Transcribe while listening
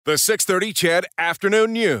The 6:30 CHED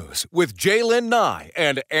Afternoon News with Jaylen Nye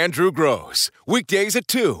and Andrew Gross. Weekdays at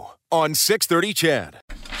 2 on 6:30 CHED.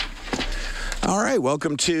 All right,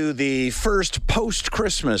 welcome to the first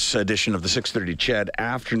post-Christmas edition of the 6:30 CHED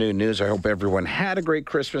Afternoon News. I hope everyone had a great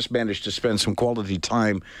Christmas, managed to spend some quality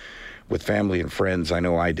time with family and friends. I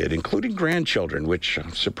know I did, including grandchildren, which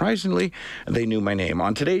surprisingly, they knew my name.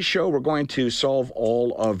 On today's show, we're going to solve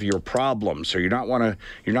all of your problems. So you're not going to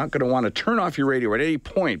want to turn off your radio at any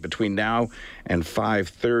point between now and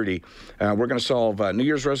 5:30. We're going to solve New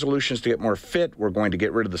Year's resolutions to get more fit. We're going to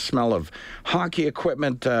get rid of the smell of hockey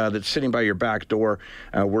equipment that's sitting by your back door.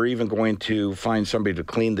 We're even going to find somebody to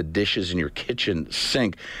clean the dishes in your kitchen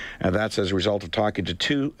sink. That's as a result of talking to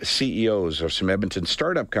two CEOs of some Edmonton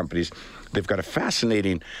startup companies. They've got a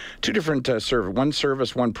fascinating two different one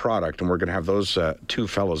service, one product, and we're going to have those two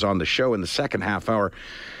fellows on the show in the second half hour.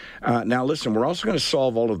 Now, listen, we're also going to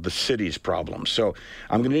solve all of the city's problems. So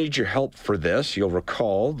I'm going to need your help for this. You'll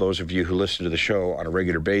recall, those of you who listen to the show on a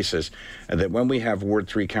regular basis, that when we have Ward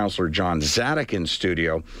 3 Councillor John Zadok in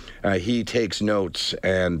studio, he takes notes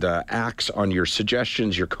and acts on your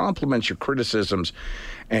suggestions, your compliments, your criticisms,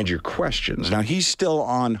 and your questions. Now, he's still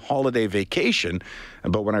on holiday vacation,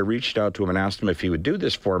 but when I reached out to him and asked him if he would do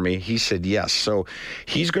this for me, he said yes. So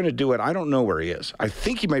he's going to do it. I don't know where he is. I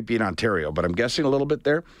think he might be in Ontario, but I'm guessing a little bit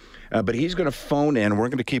there. But he's going to phone in. We're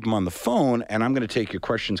going to keep him on the phone, and I'm going to take your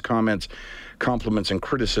questions, comments, compliments, and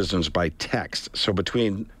criticisms by text. So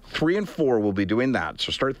between 3 and 4, we'll be doing that.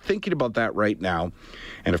 So start thinking about that right now.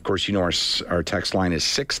 And, of course, you know our text line is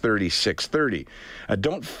 630-630.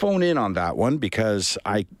 Don't phone in on that one because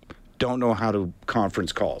I don't know how to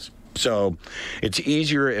conference calls. So it's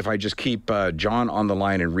easier if I just keep John on the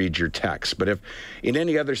line and read your text. But if in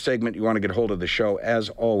any other segment you want to get a hold of the show, as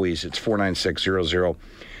always, it's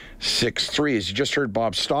 496-0063. As you just heard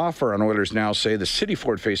Bob Stauffer on Oilers Now say, the City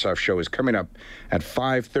Ford Faceoff show is coming up at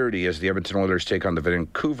 5:30 as the Edmonton Oilers take on the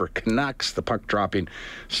Vancouver Canucks, the puck dropping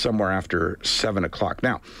somewhere after 7 o'clock.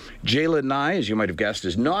 Now, Jaylen Nye, as you might have guessed,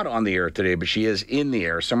 is not on the air today, but she is in the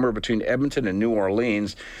air somewhere between Edmonton and New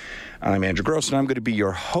Orleans. I'm Andrew Gross, and I'm going to be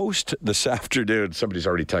your host this afternoon. Somebody's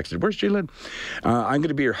already texted, where's Jaylen? I'm going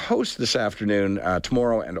to be your host this afternoon,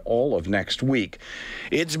 tomorrow, and all of next week.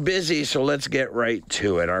 It's busy, so let's get right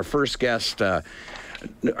to it. Our first guest, have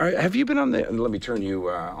you been on the, let me turn you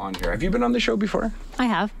on here. Have you been on the show before? I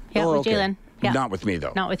have, yeah, with Jaylen. Yeah. Not with me,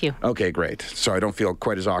 though. Not with you. Okay, great. So I don't feel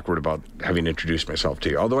quite as awkward about having introduced myself to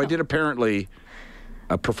you, although I did apparently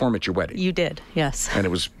perform at your wedding. You did, yes. And it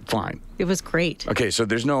was fine. It was great. Okay, so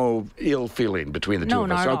there's no ill feeling between the two of us.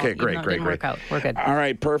 No, not at all. Okay, great. Didn't work out. We're good. All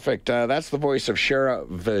right, perfect. That's the voice of Shara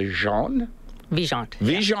Vigent. Vigent.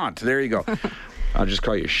 Vigent, there you go. I'll just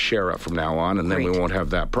call you Shara from now on, and then we won't have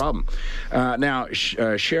that problem. Now,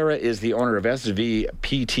 Shara is the owner of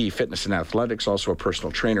SVPT Fitness and Athletics, also a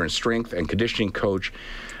personal trainer and strength and conditioning coach.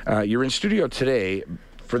 You're in studio today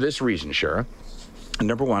for this reason, Shara.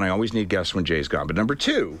 Number one, I always need guests when Jay's gone. But number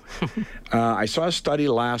two, I saw a study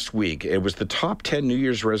last week. It was the top 10 New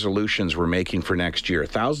Year's resolutions we're making for next year.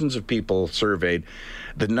 Thousands of people surveyed.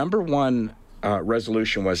 The number one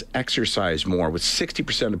resolution was exercise more, with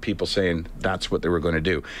 60% of people saying that's what they were going to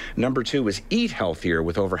do. Number two was eat healthier,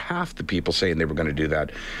 with over half the people saying they were going to do that.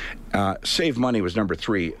 Save money was number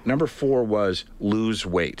 3. Number 4 was lose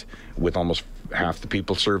weight, with almost half the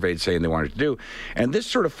people surveyed saying they wanted to do. And this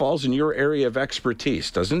sort of falls in your area of expertise,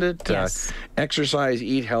 doesn't it? Yes. Exercise,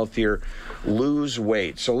 eat healthier, lose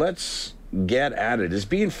weight. So let's get at it. Is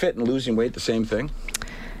being fit and losing weight the same thing?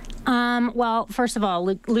 Well, first of all,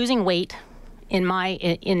 losing weight, in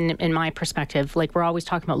my perspective, like, we're always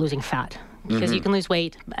talking about losing fat. Because you can lose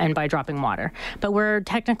weight and by dropping water. But we're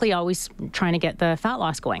technically always trying to get the fat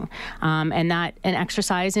loss going. And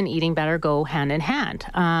exercise and eating better go hand in hand.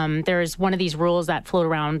 There's one of these rules that float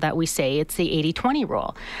around that we say, it's the 80-20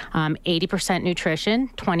 rule. 80% nutrition,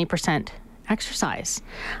 20% exercise.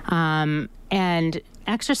 And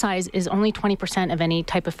exercise is only 20% of any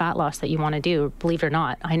type of fat loss that you want to do, believe it or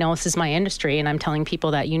not. I know this is my industry, and I'm telling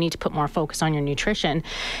people that you need to put more focus on your nutrition,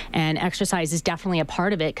 and exercise is definitely a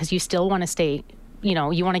part of it, because you still want to stay, you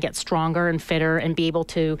want to get stronger and fitter and be able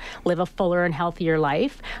to live a fuller and healthier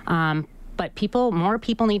life. But more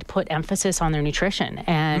people need to put emphasis on their nutrition.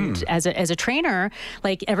 And as a trainer,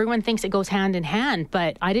 like, everyone thinks it goes hand in hand,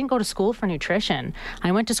 but I didn't go to school for nutrition.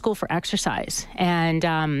 I went to school for exercise.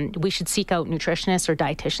 And we should seek out nutritionists or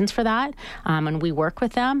dietitians for that. And we work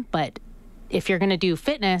with them. But if you're going to do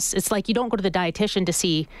fitness, it's like you don't go to the dietitian to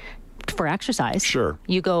see for exercise. Sure.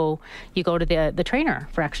 You go to the trainer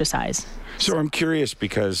for exercise. So I'm curious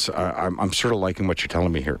because I'm sort of liking what you're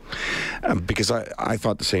telling me here, because I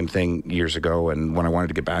thought the same thing years ago, and when I wanted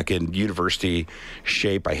to get back in university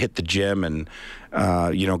shape, I hit the gym and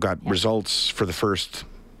got results for the first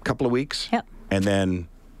couple of weeks. Yep. And then.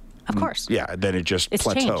 Of course. Yeah, then it just it's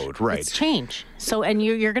plateaued, change. Right? It's change. So, and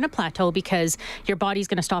you're going to plateau because your body's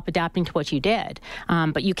going to stop adapting to what you did.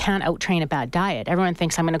 But you can't out-train a bad diet. Everyone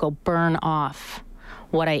thinks I'm going to go burn off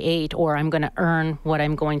what I ate, or I'm going to earn what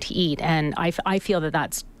I'm going to eat. And I feel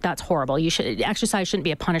that's horrible. Exercise shouldn't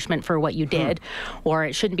be a punishment for what you did, or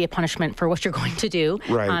it shouldn't be a punishment for what you're going to do.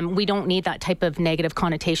 Right. We don't need that type of negative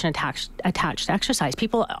connotation attached to exercise.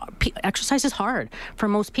 Exercise is hard for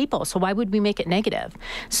most people, so why would we make it negative?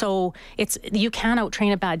 So you can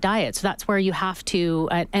out-train a bad diet. So that's where you have to,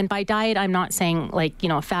 and by diet, I'm not saying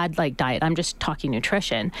a fad-like diet. I'm just talking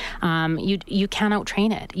nutrition. You can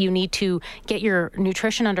out-train it. You need to get your nutrition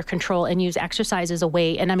under control and use exercise as a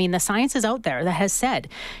way. And I mean, the science is out there that has said,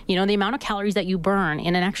 the amount of calories that you burn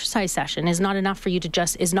in an exercise session is not enough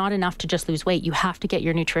to just lose weight. You have to get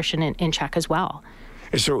your nutrition in check as well.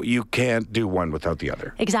 So you can't do one without the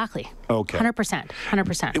other. Exactly. Okay.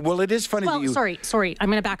 100%. Well, it is funny that you... Sorry. I'm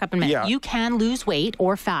going to back up a minute. Yeah. You can lose weight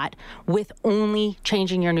or fat with only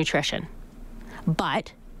changing your nutrition.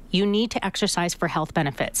 But you need to exercise for health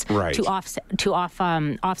benefits, right? To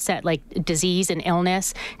offset like disease and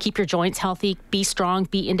illness, keep your joints healthy, be strong,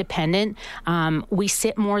 be independent. We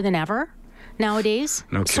sit more than ever nowadays,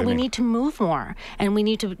 so we need to move more, and we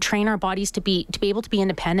need to train our bodies to be able to be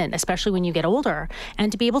independent, especially when you get older,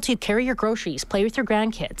 and to be able to carry your groceries, play with your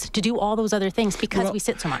grandkids, to do all those other things because we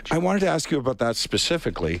sit so much. I wanted to ask you about that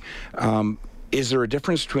specifically. Is there a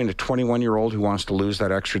difference between a 21-year-old who wants to lose that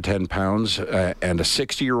extra 10 pounds and a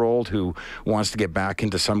 60-year-old who wants to get back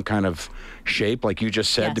into some kind of shape, like you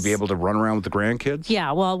just said, Yes. to be able to run around with the grandkids?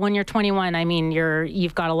 Yeah, well, when you're 21, I mean,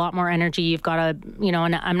 you've got a lot more energy. You've got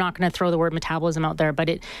and I'm not going to throw the word metabolism out there, but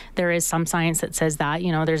there is some science that says that,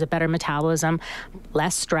 there's a better metabolism,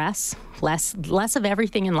 less stress, less of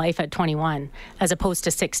everything in life at 21 as opposed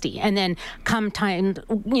to 60. And then come time,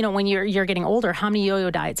 when you're getting older, how many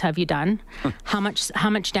yo-yo diets have you done? How much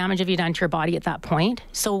damage have you done to your body at that point?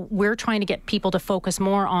 So we're trying to get people to focus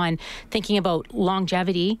more on thinking about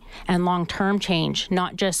longevity and long-term change,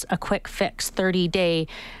 not just a quick fix, 30-day,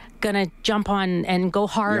 gonna jump on and go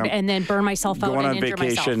hard and then burn myself out and injure myself. Going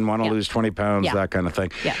on vacation, want to lose 20 pounds, that kind of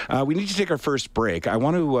thing. Yeah. We need to take our first break. I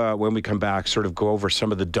want to, when we come back, sort of go over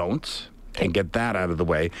some of the don'ts and get that out of the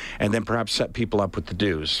way, and then perhaps set people up with the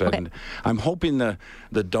do's. And I'm hoping the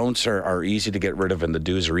don'ts are easy to get rid of and the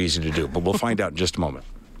do's are easy to do, but we'll find out in just a moment.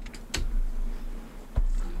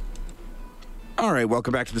 All right,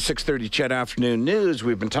 welcome back to the 6:30 Ched Afternoon News.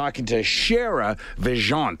 We've been talking to Shara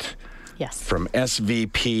Vijant. Yes. From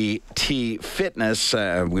SVPT Fitness.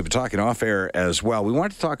 We've been talking off air as well. We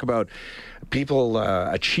wanted to talk about people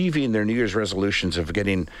achieving their New Year's resolutions of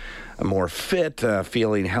getting more fit,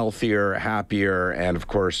 feeling healthier, happier, and of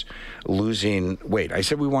course, losing weight. I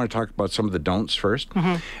said we want to talk about some of the don'ts first.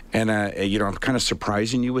 Mm-hmm. And, I'm kind of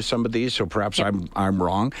surprising you with some of these, so perhaps I'm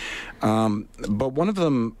wrong. But one of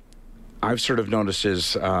them I've sort of noticed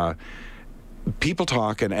is people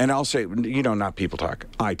talk, and I'll say, not people talk,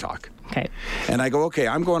 I talk. Okay. And I go, okay,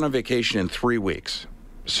 I'm going on vacation in 3 weeks.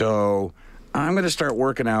 So I'm going to start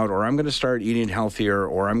working out, or I'm going to start eating healthier,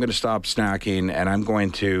 or I'm going to stop snacking, and I'm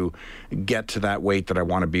going to get to that weight that I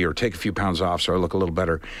want to be, or take a few pounds off so I look a little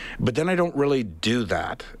better. But then I don't really do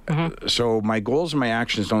that. Mm-hmm. So my goals and my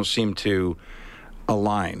actions don't seem to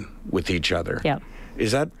align with each other. Yeah.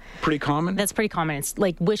 Is that pretty common? That's pretty common. It's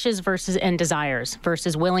like wishes and desires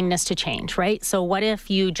versus willingness to change, right? So what if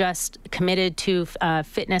you just committed to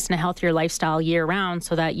fitness and a healthier lifestyle year round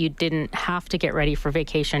so that you didn't have to get ready for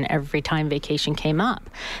vacation every time vacation came up?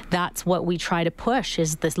 That's what we try to push,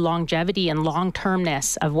 is this longevity and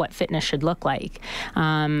long-termness of what fitness should look like.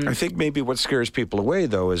 I think maybe what scares people away,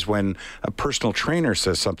 though, is when a personal trainer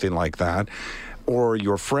says something like that, or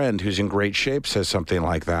your friend who's in great shape says something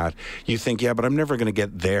like that, you think, yeah, but I'm never going to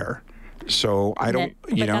get there. So I don't,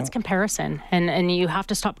 But that's comparison. And you have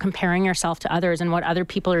to stop comparing yourself to others and what other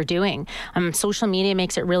people are doing. Social media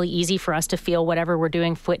makes it really easy for us to feel whatever we're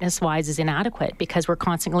doing fitness-wise is inadequate because we're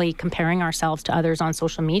constantly comparing ourselves to others on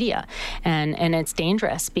social media. And it's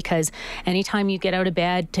dangerous because anytime you get out of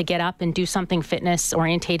bed to get up and do something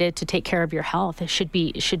fitness-orientated to take care of your health, it should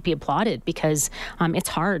be applauded because it's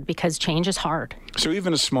hard, because change is hard. So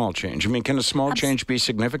even a small change, can a small change be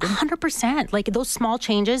significant? 100%. Like those small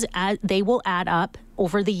changes, they will add up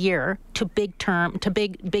over the year to big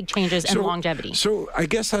changes and longevity. So I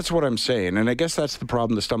guess that's what I'm saying, and I guess that's the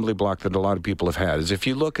problem, the stumbling block that a lot of people have had, is if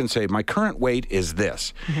you look and say, my current weight is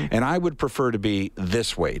this, and I would prefer to be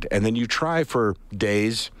this weight, and then you try for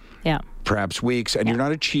days, perhaps weeks, and you're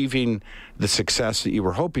not achieving the success that you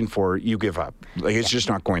were hoping for, you give up. Like, it's just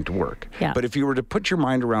not going to work. But if you were to put your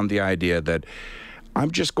mind around the idea that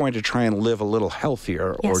I'm just going to try and live a little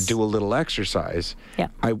healthier or do a little exercise,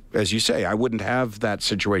 as you say, I wouldn't have that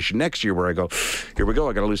situation next year where I go, here we go,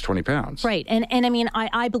 I got to lose 20 pounds. Right. And I mean,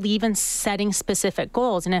 I believe in setting specific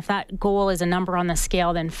goals. And if that goal is a number on the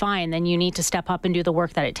scale, then fine. Then you need to step up and do the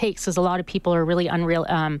work that it takes, because a lot of people are really unreal.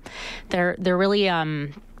 They're really...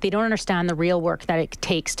 they don't understand the real work that it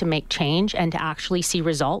takes to make change and to actually see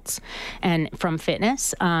results and from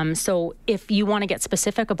fitness. So if you want to get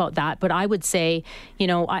specific about that, but I would say,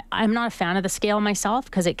 I'm not a fan of the scale myself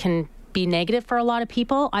because it can be negative for a lot of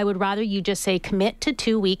people. I would rather you just say commit to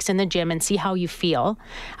 2 weeks in the gym and see how you feel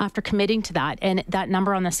after committing to that. And that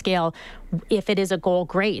number on the scale, if it is a goal,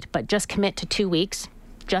 great, but just commit to 2 weeks.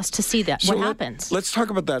 Just to see what happens. Let's talk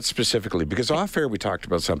about that specifically, because off air we talked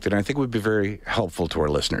about something I think would be very helpful to our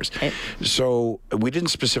listeners. Okay. So we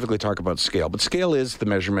didn't specifically talk about scale, but scale is the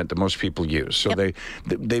measurement that most people use. So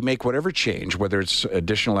they make whatever change, whether it's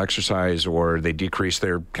additional exercise or they decrease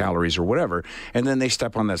their calories or whatever, and then they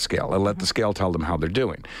step on that scale and let the scale tell them how they're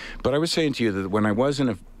doing. But I was saying to you that when I was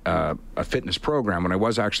in a fitness program, when I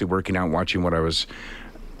was actually working out and watching what I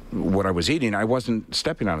was eating, I wasn't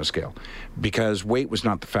stepping on a scale because weight was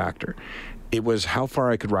not the factor. It was how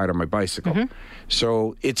far I could ride on my bicycle.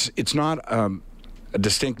 So it's not a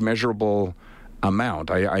distinct measurable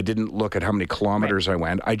amount. I didn't look at how many kilometers I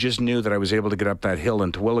went. I just knew that I was able to get up that hill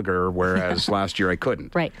in Terwilliger, whereas last year I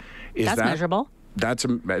couldn't. Right. That's measurable. That's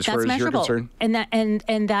as far as you're concerned? And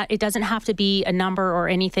that it doesn't have to be a number or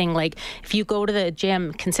anything. Like if you go to the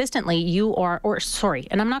gym consistently,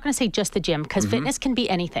 and I'm not going to say just the gym, because fitness can be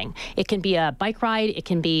anything. It can be a bike ride. It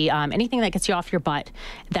can be anything that gets you off your butt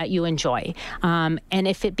that you enjoy. And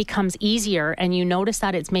if it becomes easier and you notice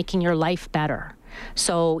that it's making your life better,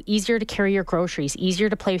 so easier to carry your groceries, easier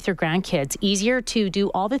to play with your grandkids, easier to do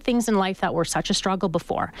all the things in life that were such a struggle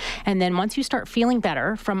before. And then once you start feeling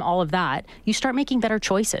better from all of that, you start making better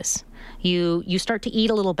choices. You start to eat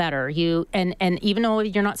a little better. And even though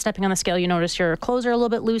you're not stepping on the scale, you notice your clothes are a little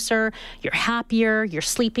bit looser, you're happier, you're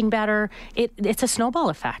sleeping better. It's a snowball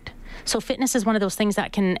effect. So fitness is one of those things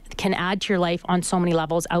that can add to your life on so many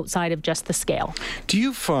levels outside of just the scale. Do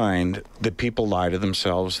you find that people lie to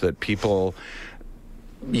themselves, that people...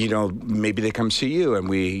 maybe they come see you and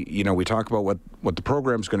we talk about what the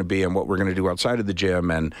program's going to be and what we're going to do outside of the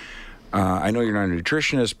gym. And I know you're not a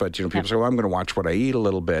nutritionist, but people say, well, I'm going to watch what I eat a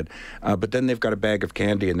little bit. But then they've got a bag of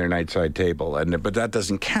candy in their nightside table. But that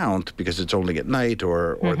doesn't count because it's only at night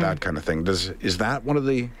or that kind of thing. Is that one of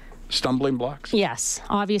the stumbling blocks? Yes.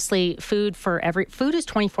 Obviously, food is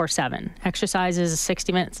 24/7. Exercise is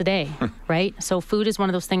 60 minutes a day, right? So food is one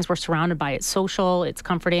of those things we're surrounded by. It's social, it's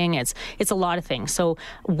comforting, it's a lot of things. So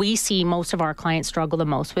we see most of our clients struggle the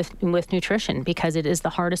most with nutrition because it is the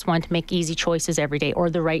hardest one to make easy choices every day or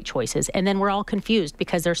the right choices. And then we're all confused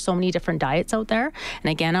because there's so many different diets out there. And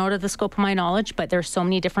again, out of the scope of my knowledge, but there's so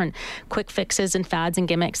many different quick fixes and fads and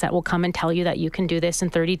gimmicks that will come and tell you that you can do this in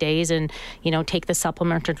 30 days and, take the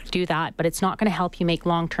supplement or do that, but it's not going to help you make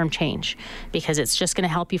long-term change because it's just going to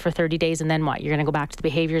help you for 30 days and then what? You're going to go back to the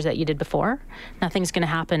behaviors that you did before? Nothing's going to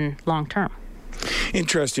happen long-term.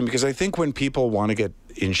 Interesting, because I think when people want to get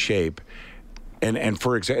in shape, and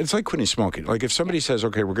for example, it's like quitting smoking. Like if somebody says,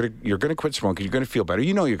 okay, you're going to quit smoking, you're going to feel better.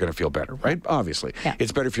 You're going to feel better, right? Obviously. Yeah.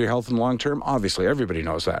 It's better for your health in the long term. Obviously, everybody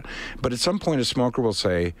knows that. But at some point, a smoker will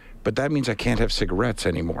say, but that means I can't have cigarettes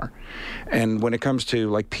anymore. And when it comes to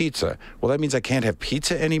like pizza, well, that means I can't have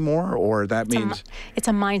pizza anymore, or that means... It's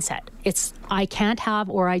a mindset. It's I can't have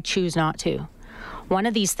or I choose not to. One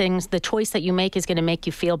of these things, the choice that you make is going to make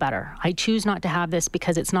you feel better. I choose not to have this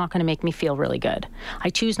because it's not going to make me feel really good. I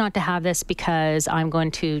choose not to have this because I'm going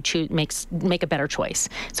to make a better choice.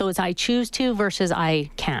 So it's I choose to versus I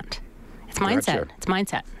can't. It's mindset. Gotcha. It's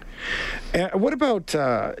mindset. What about,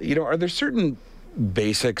 are there certain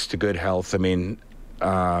basics to good health? I mean,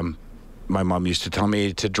 my mom used to tell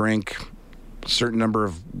me to drink a certain number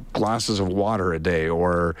of glasses of water a day,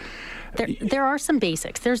 or There are some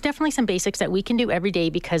basics. There's definitely some basics that we can do every day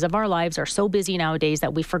because of our lives are so busy nowadays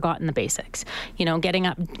that we've forgotten the basics. You know, getting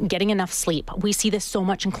up, getting enough sleep. We see this so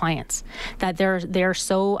much in clients that they're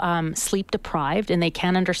so sleep deprived and they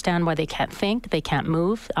can't understand why they can't think, they can't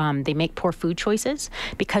move, they make poor food choices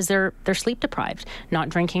because they're sleep deprived. Not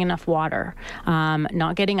drinking enough water,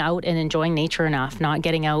 not getting out and enjoying nature enough, not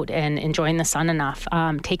getting out and enjoying the sun enough,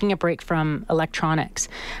 taking a break from electronics.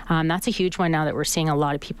 That's a huge one now that we're seeing a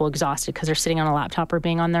lot of people exhausted because they're sitting on a laptop or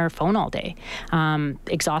being on their phone all day.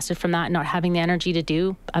 Exhausted from that, not having the energy to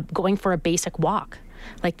do, going for a basic walk.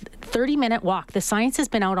 Like 30-minute walk. The science has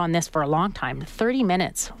been out on this for a long time. 30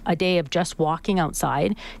 minutes a day of just walking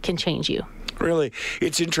outside can change you. Really?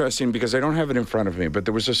 It's interesting because I don't have it in front of me, but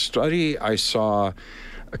there was a study I saw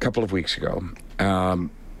a couple of weeks ago. And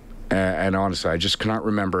honestly, I just cannot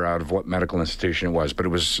remember out of what medical institution it was, but it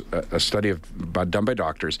was a study done by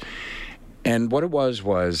doctors. And what it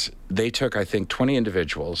was they took, I think, 20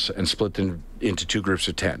 individuals and split them into two groups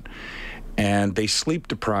of 10. And they sleep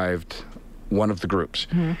deprived one of the groups.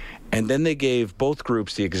 Mm-hmm. And then they gave both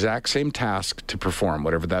groups the exact same task to perform,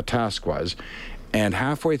 whatever that task was. And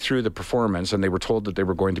halfway through the performance, and they were told that they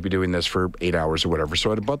were going to be doing this for 8 hours or whatever.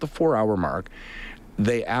 So at about the 4-hour mark,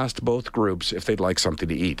 they asked both groups if they'd like something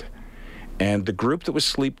to eat. And the group that was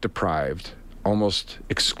sleep deprived almost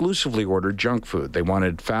exclusively ordered junk food. They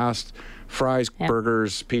wanted fast fries,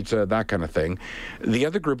 burgers, pizza, that kind of thing. The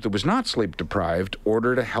other group that was not sleep deprived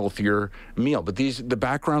ordered a healthier meal. But the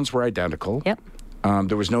backgrounds were identical. Yep.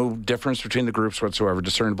 There was no difference between the groups whatsoever,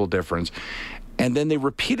 discernible difference. And then they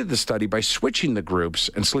repeated the study by switching the groups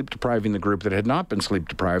and sleep depriving the group that had not been sleep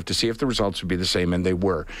deprived to see if the results would be the same, and they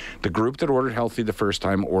were. The group that ordered healthy the first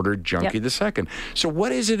time ordered junky the second. So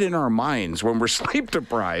what is it in our minds when we're sleep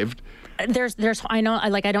deprived? There's I know,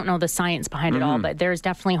 like, I don't know the science behind it all, but there's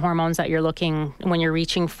definitely hormones that you're looking, when you're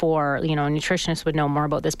reaching for, you know, a nutritionist would know more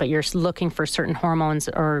about this, but you're looking for certain hormones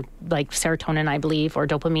or like serotonin, I believe, or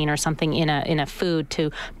dopamine or something in a food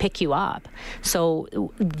to pick you up.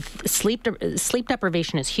 So sleep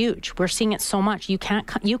deprivation is huge. We're seeing it so much. You can't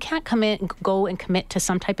go and commit to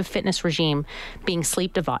some type of fitness regime being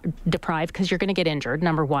sleep deprived because you're going to get injured.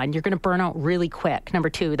 Number one, you're going to burn out really quick.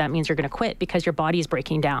 Number two, that means you're going to quit because your body is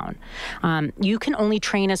breaking down. You can only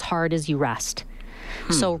train as hard as you rest.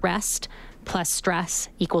 So rest plus stress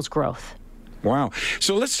equals growth. Wow.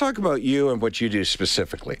 So let's talk about you and what you do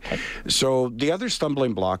specifically. Okay. So the other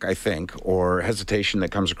stumbling block, I think, or hesitation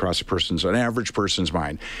that comes across an average person's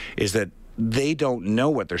mind is that they don't know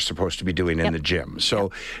what they're supposed to be doing in the gym.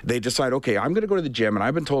 So they decide, okay, I'm going to go to the gym, and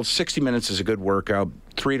I've been told 60 minutes is a good workout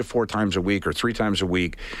 3 to 4 times a week or 3 times a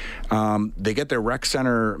week. They get their rec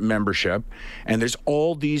center membership, and there's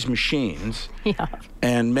all these machines,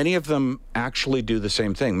 and many of them actually do the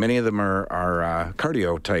same thing. Many of them are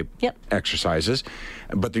cardio-type exercises,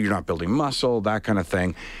 but you're not building muscle, that kind of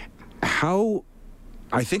thing. How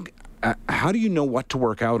do you know what to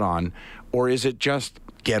work out on, or is it just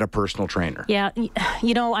get a personal trainer? Yeah,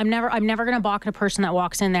 you know, I'm never going to balk at a person that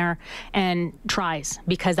walks in there and tries,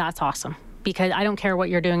 because that's awesome. Because I don't care what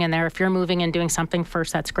you're doing in there. If you're moving and doing something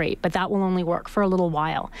first, that's great. But that will only work for a little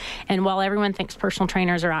while. And while everyone thinks personal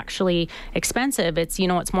trainers are actually expensive, it's, you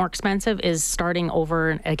know, what's more expensive is starting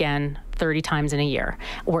over again 30 times in a year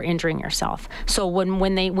or injuring yourself. So when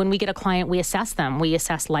we get a client, we assess them. We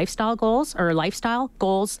assess lifestyle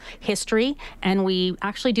goals, history, and we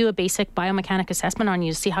actually do a basic biomechanic assessment on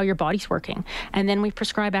you to see how your body's working. And then we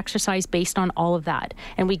prescribe exercise based on all of that.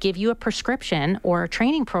 And we give you a prescription or a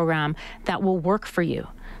training program that will work for you.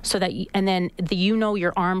 So that you know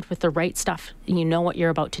you're armed with the right stuff, and you know what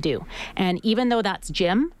you're about to do. And even though that's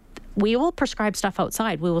gym, we will prescribe stuff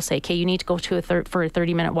outside. We will say, okay, you need to go to for a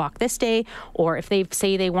 30-minute walk this day, or if they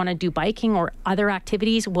say they want to do biking or other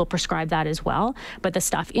activities, we'll prescribe that as well. But the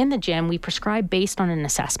stuff in the gym, we prescribe based on an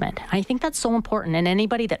assessment. I think that's so important. And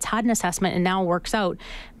anybody that's had an assessment and now works out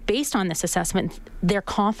based on this assessment, they're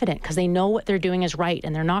confident because they know what they're doing is right,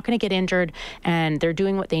 and they're not going to get injured, and they're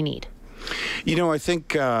doing what they need. You know, I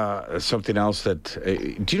think something else that...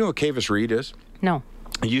 do you know what Kavis Reed is? No.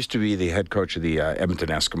 He used to be the head coach of the Edmonton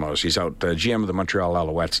Eskimos. He's out the GM of the Montreal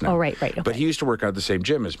Alouettes now. Oh, right. Okay. But he used to work out at the same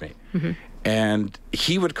gym as me. Mm-hmm. And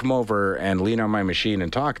he would come over and lean on my machine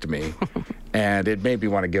and talk to me, and it made me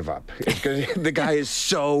want to give up. Because the guy is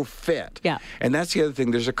so fit. Yeah. And that's the other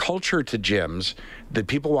thing. There's a culture to gyms that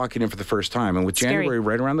people walking in for the first time, and with January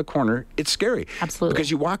right around the corner, it's scary. Absolutely.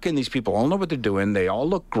 Because you walk in, these people all know what they're doing. They all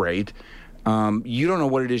look great. You don't know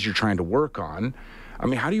what it is you're trying to work on. I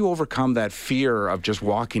mean, how do you overcome that fear of just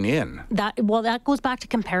walking in? That goes back to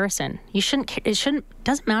comparison.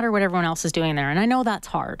 Doesn't matter what everyone else is doing there. And I know that's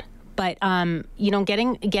hard, But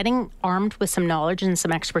getting armed with some knowledge and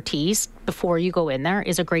some expertise before you go in there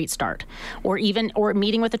is a great start. Or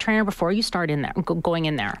meeting with a trainer before you start in there, going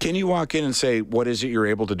in there. Can you walk in and say, what is it you're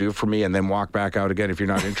able to do for me, and then walk back out again if you're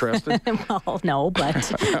not interested? Well, no, but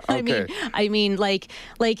Okay. I mean,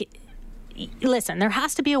 listen, there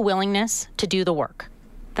has to be a willingness to do the work.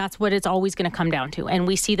 That's what it's always going to come down to. And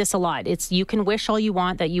we see this a lot. You can wish all you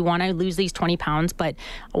want that you want to lose these 20 pounds,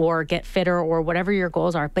 or get fitter or whatever your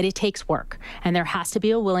goals are, but it takes work. And there has to be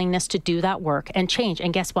a willingness to do that work and change.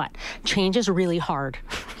 And guess what? Change is really hard.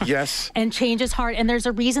 Yes. And change is hard. And there's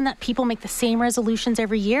a reason that people make the same resolutions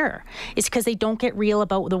every year. It's because they don't get real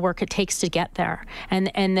about the work it takes to get there. And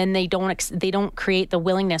then they don't create the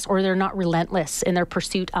willingness, or they're not relentless in their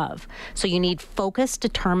pursuit of. So you need focused,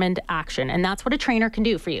 determined action. And that's what a trainer can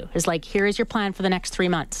do for you. Is like, here is your plan for the next 3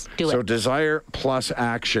 months. Do it. So desire plus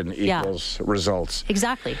action equals results.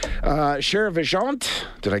 Exactly. Cher Vigent,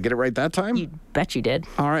 did I get it right that time? You bet you did.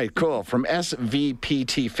 All right, cool. From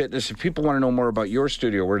SVPT Fitness. If people want to know more about your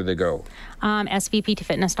studio, where do they go?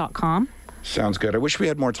 svptfitness.com. Sounds good. I wish we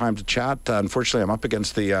had more time to chat. Unfortunately, I'm up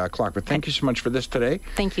against the clock, but thank you so much for this today.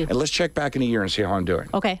 Thank you. And let's check back in a year and see how I'm doing.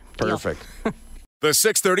 Okay. Perfect. The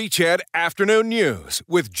 6:30 CHED Afternoon News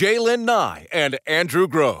with Jaylen Nye and Andrew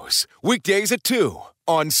Gross. Weekdays at 2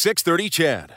 on 6:30 CHED.